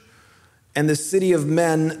church, and the city of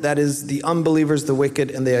men, that is the unbelievers, the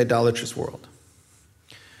wicked, and the idolatrous world.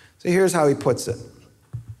 So here's how he puts it.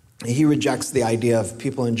 He rejects the idea of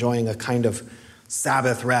people enjoying a kind of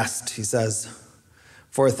Sabbath rest, he says,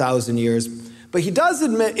 for 1,000 years. But he does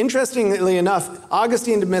admit, interestingly enough,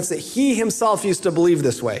 Augustine admits that he himself used to believe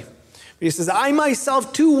this way. He says, I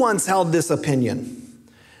myself too once held this opinion.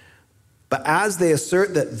 But as they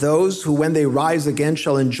assert that those who, when they rise again,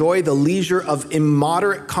 shall enjoy the leisure of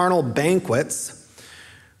immoderate carnal banquets,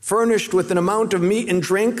 furnished with an amount of meat and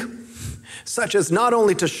drink, such as not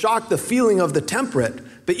only to shock the feeling of the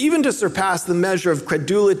temperate, but even to surpass the measure of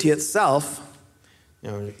credulity itself,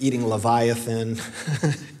 eating Leviathan.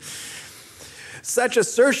 Such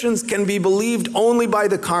assertions can be believed only by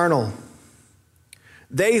the carnal.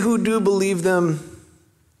 They who do believe them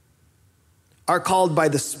are called by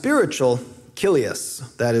the spiritual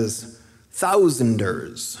Chilias, that is,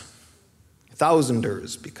 thousanders.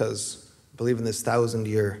 Thousanders, because I believe in this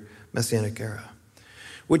 1,000-year Messianic era,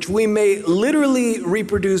 which we may literally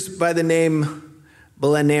reproduce by the name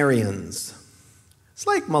millenarians. It's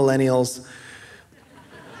like millennials.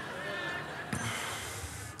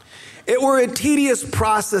 it were a tedious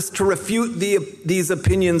process to refute these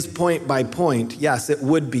opinions point by point. Yes, it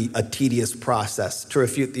would be a tedious process to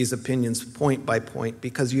refute these opinions point by point,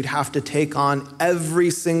 because you'd have to take on every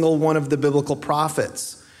single one of the biblical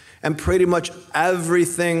prophets and pretty much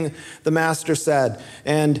everything the Master said,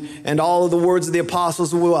 and all of the words of the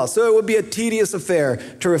apostles as well. So it would be a tedious affair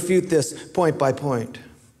to refute this point by point.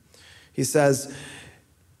 He says,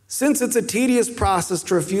 since it's a tedious process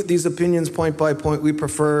to refute these opinions point by point, we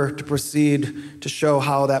prefer to proceed to show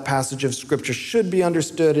how that passage of Scripture should be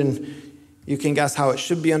understood, and you can guess how it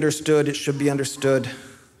should be understood. It should be understood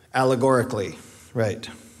allegorically, right?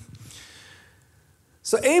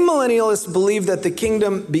 So amillennialists believe that the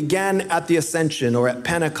kingdom began at the ascension or at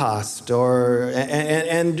Pentecost,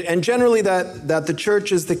 and generally that the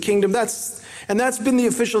church is the kingdom. That's been the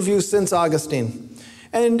official view since Augustine.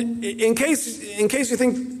 And in case you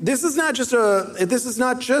think this is not just it's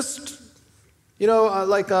not just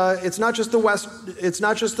the West, it's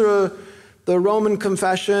not just the Roman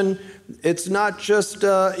confession, it's not just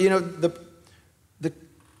the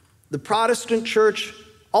Protestant church.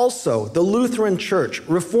 Also, the Lutheran Church,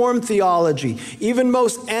 Reformed theology, even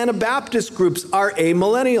most Anabaptist groups are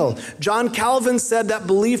amillennial. John Calvin said that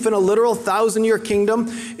belief in a literal 1,000-year kingdom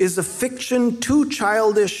is a fiction too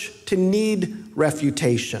childish to need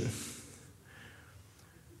refutation.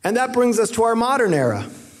 And that brings us to our modern era.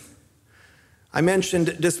 I mentioned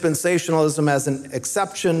dispensationalism as an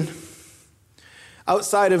exception.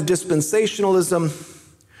 Outside of dispensationalism,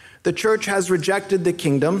 the church has rejected the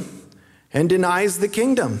kingdom and denies the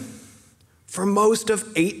kingdom. For most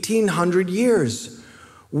of 1,800 years,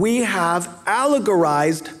 we have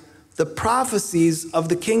allegorized the prophecies of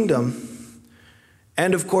the kingdom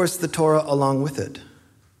and, of course, the Torah along with it.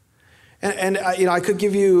 And I could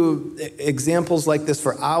give you examples like this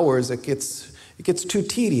for hours. It gets too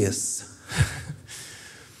tedious.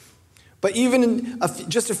 But even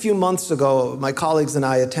just a few months ago, my colleagues and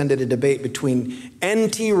I attended a debate between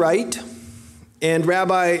N.T. Wright and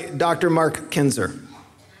Rabbi Dr. Mark Kinzer,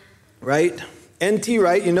 right? N.T.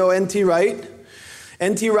 Wright, you know N.T. Wright?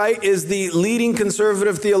 N.T. Wright is the leading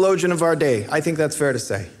conservative theologian of our day. I think that's fair to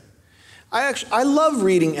say. I love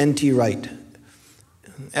reading N.T. Wright.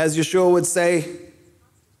 As Yeshua would say,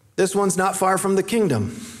 this one's not far from the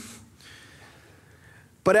kingdom.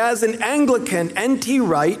 But as an Anglican, N.T.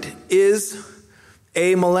 Wright is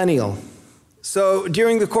a millennial. So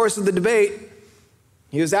during the course of the debate,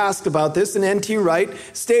 he was asked about this, and N.T. Wright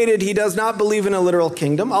stated he does not believe in a literal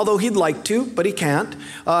kingdom, although he'd like to, but he can't.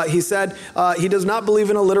 He said he does not believe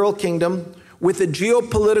in a literal kingdom with a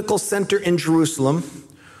geopolitical center in Jerusalem,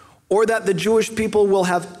 or that the Jewish people will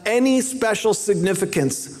have any special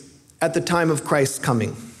significance at the time of Christ's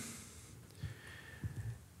coming.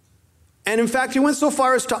 And in fact, he went so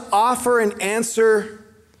far as to offer an answer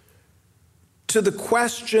to the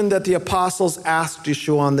question that the apostles asked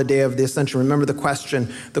Yeshua on the day of the ascension. Remember the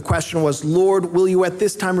question? The question was, Lord, will you at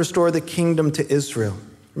this time restore the kingdom to Israel?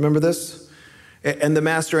 Remember this? And the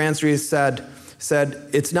Master answered, he said,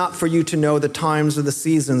 it's not for you to know the times or the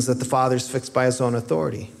seasons that the Father's fixed by his own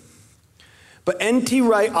authority. But N.T.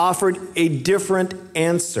 Wright offered a different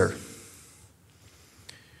answer.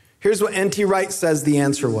 Here's what N.T. Wright says the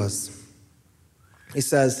answer was. He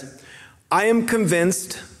says, I am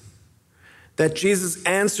convinced that Jesus'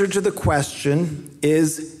 answer to the question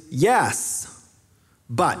is yes,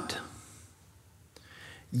 but.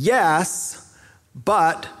 Yes,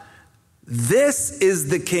 but this is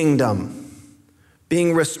the kingdom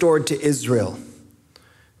being restored to Israel.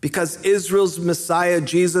 Because Israel's Messiah,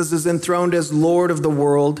 Jesus, is enthroned as Lord of the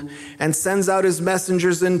world and sends out his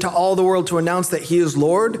messengers into all the world to announce that he is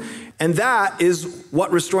Lord. And that is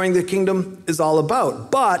what restoring the kingdom is all about.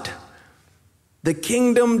 But the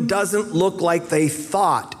kingdom doesn't look like they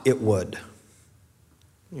thought it would.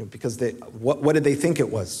 Because what did they think it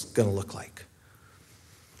was going to look like?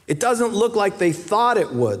 It doesn't look like they thought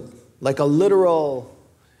it would, like a literal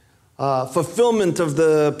fulfillment of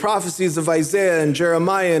the prophecies of Isaiah and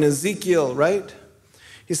Jeremiah and Ezekiel, right?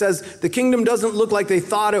 He says, the kingdom doesn't look like they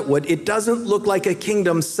thought it would. It doesn't look like a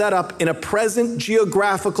kingdom set up in a present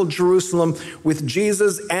geographical Jerusalem with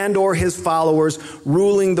Jesus and or his followers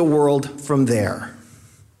ruling the world from there.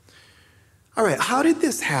 All right, how did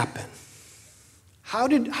this happen? How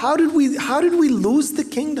did we lose the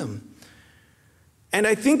kingdom? And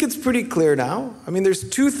I think it's pretty clear now. I mean, there's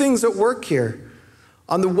two things at work here.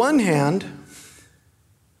 On the one hand,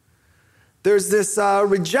 there's this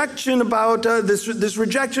rejection about this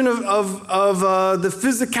rejection of the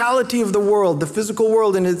physicality of the world, the physical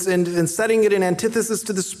world, and setting it in antithesis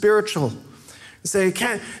to the spiritual. Say,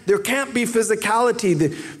 there can't be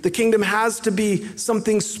physicality. The kingdom has to be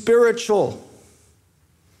something spiritual.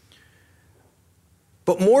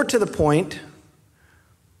 But more to the point,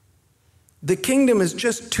 the kingdom is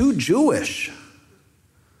just too Jewish.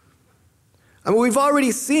 I mean, we've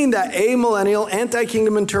already seen that amillennial,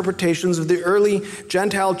 anti-kingdom interpretations of the early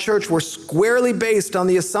Gentile church were squarely based on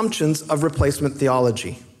the assumptions of replacement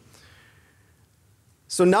theology.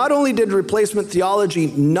 So not only did replacement theology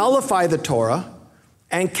nullify the Torah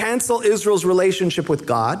and cancel Israel's relationship with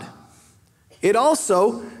God, it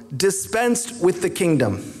also dispensed with the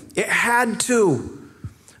kingdom. It had to.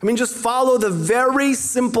 I mean, just follow the very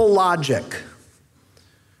simple logic.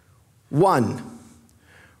 1,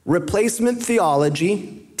 replacement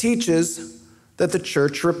theology teaches that the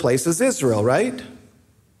church replaces Israel, right?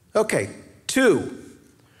 Okay. 2,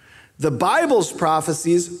 the Bible's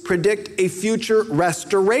prophecies predict a future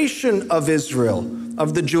restoration of Israel,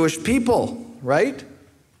 of the Jewish people, right?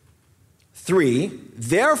 3,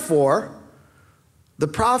 therefore, the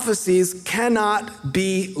prophecies cannot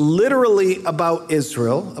be literally about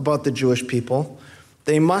Israel, about the Jewish people.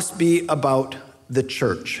 They must be about the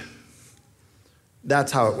church.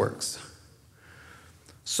 That's how it works.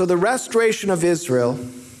 So the restoration of Israel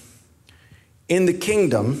in the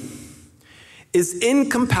kingdom is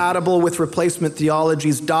incompatible with replacement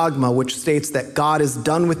theology's dogma, which states that God is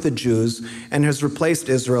done with the Jews and has replaced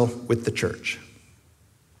Israel with the church.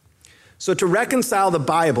 So to reconcile the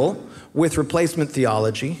Bible with replacement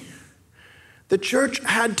theology, the church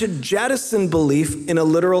had to jettison belief in a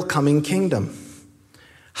literal coming kingdom.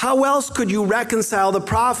 How else could you reconcile the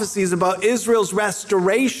prophecies about Israel's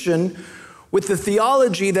restoration with the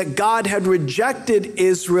theology that God had rejected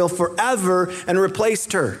Israel forever and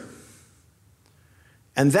replaced her?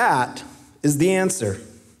 And that is the answer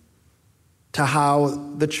to how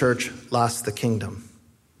the church lost the kingdom.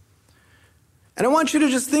 And I want you to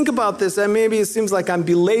just think about this, and maybe it seems like I'm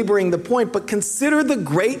belaboring the point, but consider the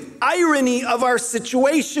great irony of our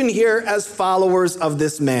situation here as followers of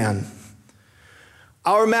this man.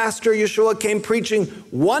 Our master Yeshua came preaching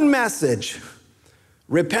one message: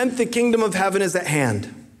 repent, the kingdom of heaven is at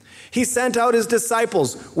hand. He sent out his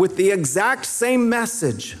disciples with the exact same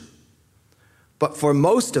message. But for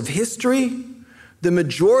most of history, the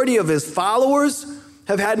majority of his followers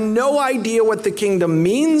have had no idea what the kingdom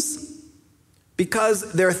means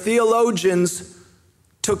because their theologians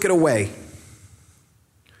took it away.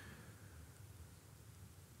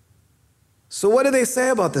 So what do they say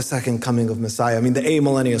about the second coming of Messiah? I mean, the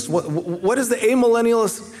amillennialists. What does the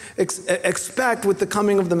amillennialist expect with the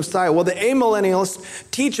coming of the Messiah? Well, the amillennialist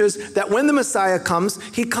teaches that when the Messiah comes,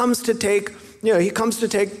 he comes to take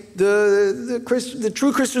the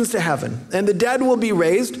true Christians to heaven, and the dead will be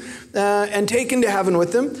raised and taken to heaven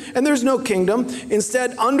with them, and there's no kingdom.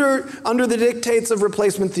 Instead, under the dictates of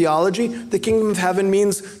replacement theology, the kingdom of heaven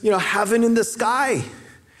means, heaven in the sky.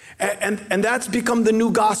 And that's become the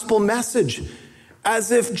new gospel message,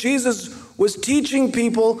 as if Jesus was teaching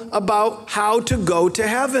people about how to go to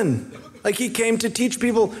heaven. Like he came to teach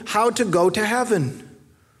people how to go to heaven.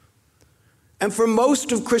 And for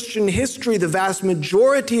most of Christian history, the vast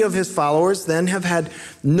majority of his followers then have had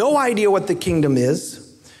no idea what the kingdom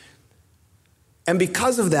is. And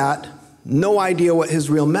because of that, no idea what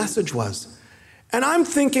his real message was. And I'm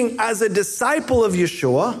thinking, as a disciple of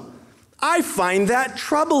Yeshua, I find that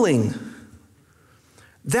troubling.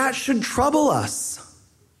 That should trouble us.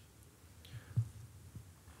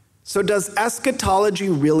 So does eschatology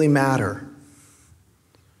really matter?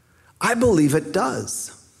 I believe it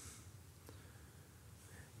does.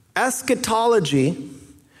 Eschatology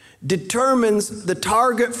determines the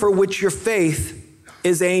target for which your faith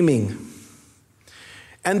is aiming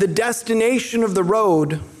and the destination of the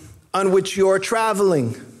road on which you're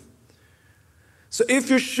traveling. So if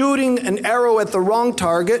you're shooting an arrow at the wrong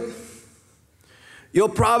target, you'll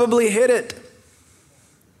probably hit it.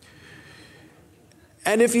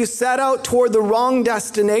 And if you set out toward the wrong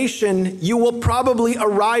destination, you will probably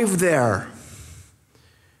arrive there.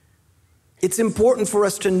 It's important for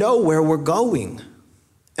us to know where we're going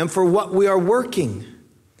and for what we are working,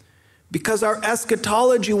 because our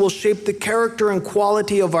eschatology will shape the character and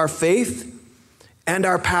quality of our faith and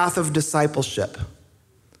our path of discipleship.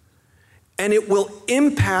 And it will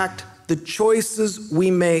impact the choices we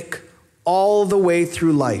make all the way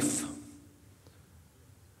through life.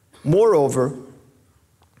 Moreover,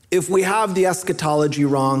 if we have the eschatology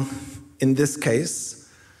wrong, in this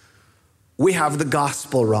case, we have the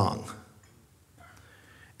gospel wrong.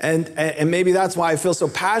 And maybe that's why I feel so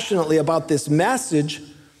passionately about this message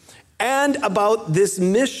and about this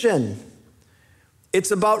mission.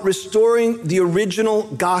 It's about restoring the original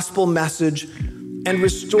gospel message and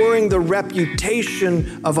restoring the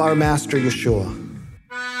reputation of our Master Yeshua.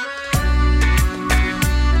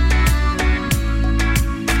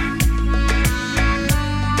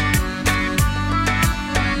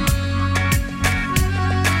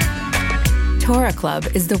 Torah Club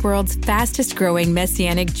is the world's fastest growing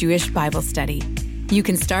Messianic Jewish Bible study. You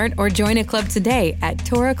can start or join a club today at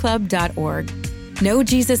torahclub.org. Know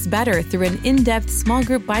Jesus better through an in-depth small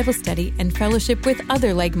group Bible study and fellowship with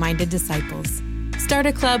other like-minded disciples. Start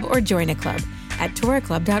a club or join a club at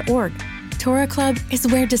torahclub.org. Torah Club is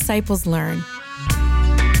where disciples learn.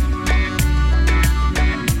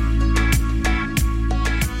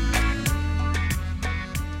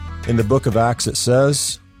 In the book of Acts it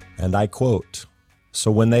says, and I quote, "So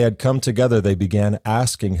when they had come together, they began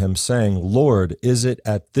asking him, saying, 'Lord, is it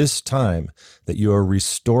at this time that you are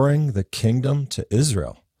restoring the kingdom to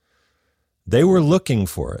Israel?'" They were looking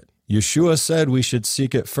for it. Yeshua said we should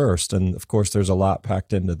seek it first. And of course, there's a lot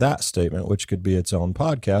packed into that statement, which could be its own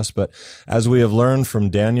podcast. But as we have learned from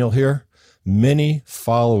Daniel here, many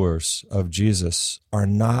followers of Jesus are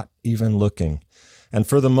not even looking. And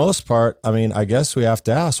for the most part, I mean, I guess we have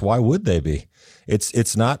to ask, why would they be?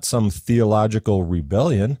 It's not some theological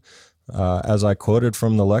rebellion. As I quoted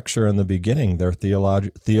from the lecture in the beginning, their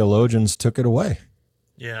theologians took it away.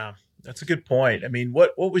 Yeah, that's a good point. I mean,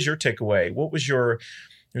 what was your takeaway? What was your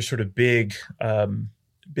sort of big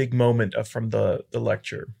moment from the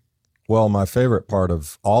lecture? Well, my favorite part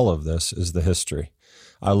of all of this is the history.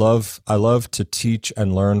 I love to teach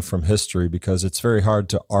and learn from history because it's very hard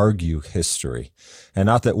to argue history. And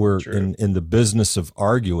not that we're in the business of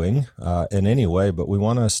arguing in any way, but we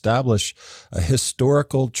want to establish a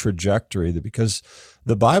historical trajectory because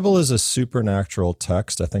the Bible is a supernatural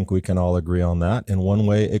text. I think we can all agree on that. In one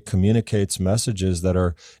way, it communicates messages that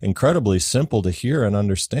are incredibly simple to hear and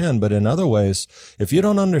understand. But in other ways, if you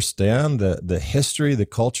don't understand the history, the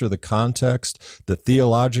culture, the context, the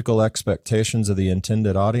theological expectations of the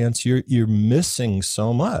intended audience, you're missing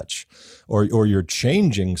so much, or you're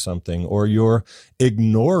changing something, or you're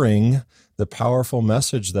ignoring the powerful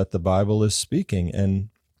message that the Bible is speaking. And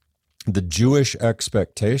the Jewish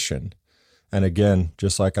expectation, and again,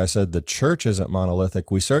 just like I said, the church isn't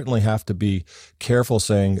monolithic. We certainly have to be careful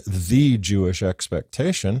saying the Jewish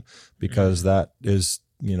expectation because that is,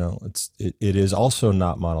 it is also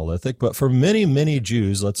not monolithic. But for many, many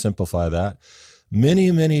Jews, let's simplify that,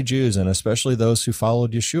 many, many Jews, and especially those who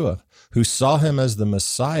followed Yeshua, who saw him as the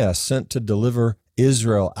Messiah sent to deliver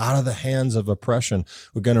Israel out of the hands of oppression.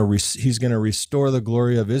 He's going to restore the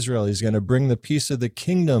glory of Israel. He's going to bring the peace of the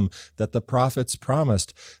kingdom that the prophets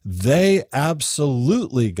promised. They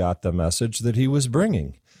absolutely got the message that he was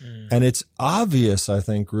bringing. And it's obvious, I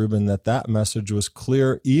think, Reuben, that message was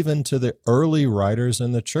clear even to the early writers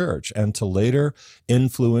in the church and to later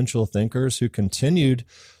influential thinkers who continued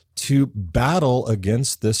to battle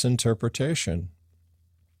against this interpretation.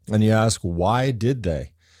 And you ask, why did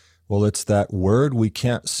they? Well, it's that word we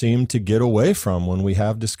can't seem to get away from when we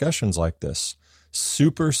have discussions like this.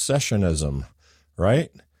 Supersessionism, right?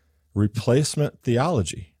 Replacement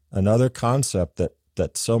theology, another concept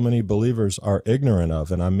that so many believers are ignorant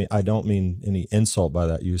of. And I don't mean any insult by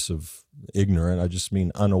that use of ignorant. I just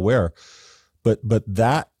mean unaware. But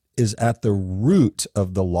that is at the root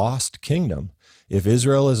of the lost kingdom. If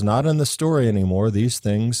Israel is not in the story anymore, these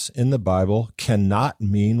things in the Bible cannot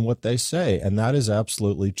mean what they say, and that is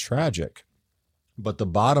absolutely tragic. But the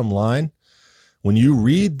bottom line, when you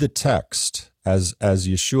read the text as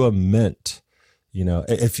Yeshua meant,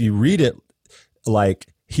 if you read it like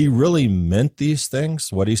he really meant these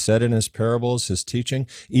things, what he said in his parables, his teaching,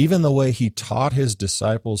 even the way he taught his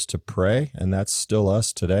disciples to pray, and that's still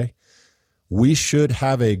us today, we should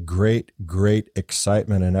have a great, great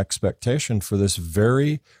excitement and expectation for this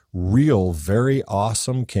very real, very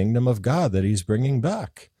awesome kingdom of God that he's bringing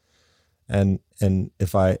back. And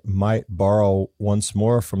if I might borrow once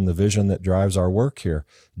more from the vision that drives our work here,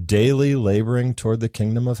 daily laboring toward the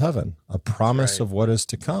kingdom of heaven, a promise of what is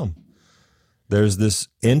to come. There's this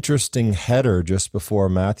interesting header just before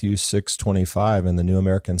Matthew 6:25 in the New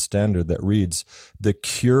American Standard that reads, "The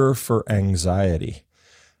cure for anxiety."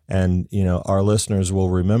 And, our listeners will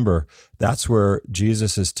remember that's where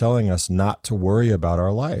Jesus is telling us not to worry about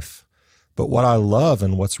our life. But what I love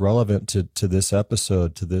and what's relevant to this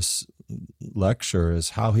episode, to this lecture,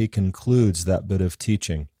 is how he concludes that bit of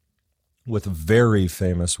teaching with very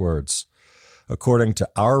famous words. According to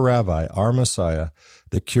our rabbi, our Messiah,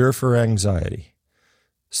 the cure for anxiety,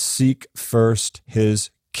 seek first his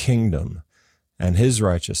kingdom and his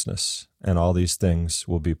righteousness, and all these things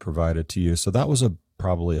will be provided to you. So that was a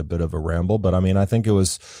probably a bit of a ramble, but I mean, I think it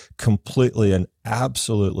was completely and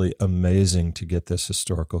absolutely amazing to get this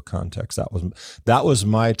historical context. That was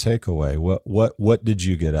my takeaway. What did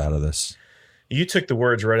you get out of this? You took the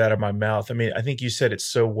words right out of my mouth. I mean, I think you said it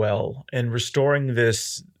so well. And restoring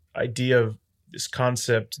this idea of this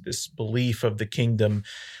concept, this belief of the kingdom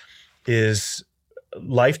is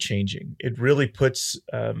life-changing. It really puts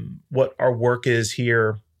what our work is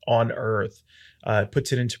here on earth,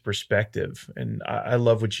 puts it into perspective. And I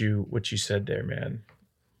love what you said there, man.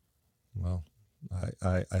 Well,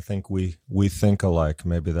 I think we think alike.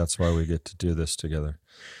 Maybe that's why we get to do this together.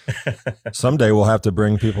 Someday we'll have to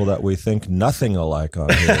bring people that we think nothing alike on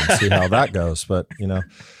here and see how that goes. But,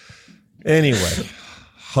 anyway,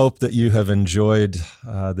 hope that you have enjoyed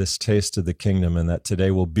this taste of the kingdom, and that today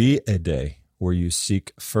will be a day where you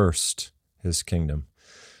seek first his kingdom.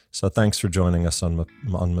 So thanks for joining us on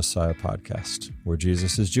Messiah Podcast, where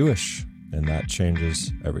Jesus is Jewish, and that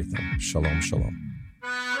changes everything. Shalom, shalom.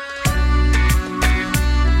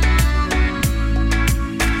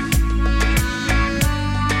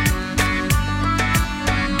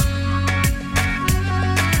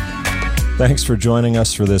 Thanks for joining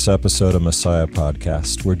us for this episode of Messiah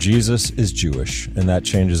Podcast, where Jesus is Jewish, and that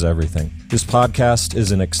changes everything. This podcast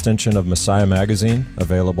is an extension of Messiah Magazine,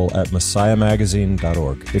 available at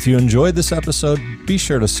messiahmagazine.org. If you enjoyed this episode, be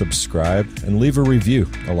sure to subscribe and leave a review,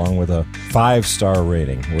 along with a 5-star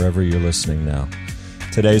rating wherever you're listening now.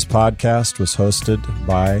 Today's podcast was hosted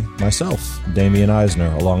by myself, Damian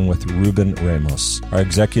Eisner, along with Ruben Ramos. Our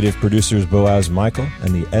executive producer is Boaz Michael,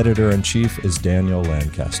 and the editor-in-chief is Daniel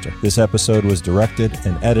Lancaster. This episode was directed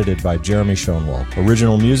and edited by Jeremy Schoenwald.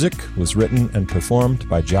 Original music was written and performed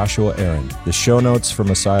by Joshua Aaron. The show notes for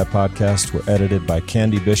Messiah Podcast were edited by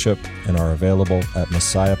Candy Bishop and are available at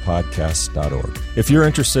messiahpodcast.org. If you're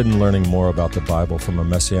interested in learning more about the Bible from a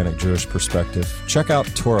Messianic Jewish perspective, check out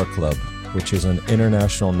Torah Club, which is an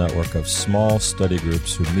international network of small study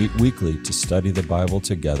groups who meet weekly to study the Bible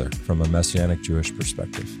together from a Messianic Jewish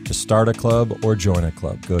perspective. To start a club or join a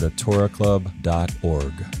club, go to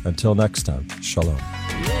torahclub.org. Until next time, shalom.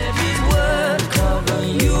 Let his word cover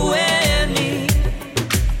you and me,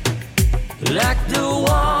 like the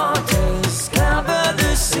waters cover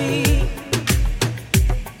the sea.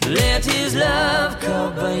 Let his love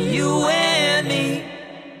cover you and me,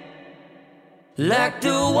 like the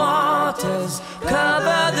waters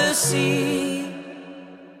cover the sea.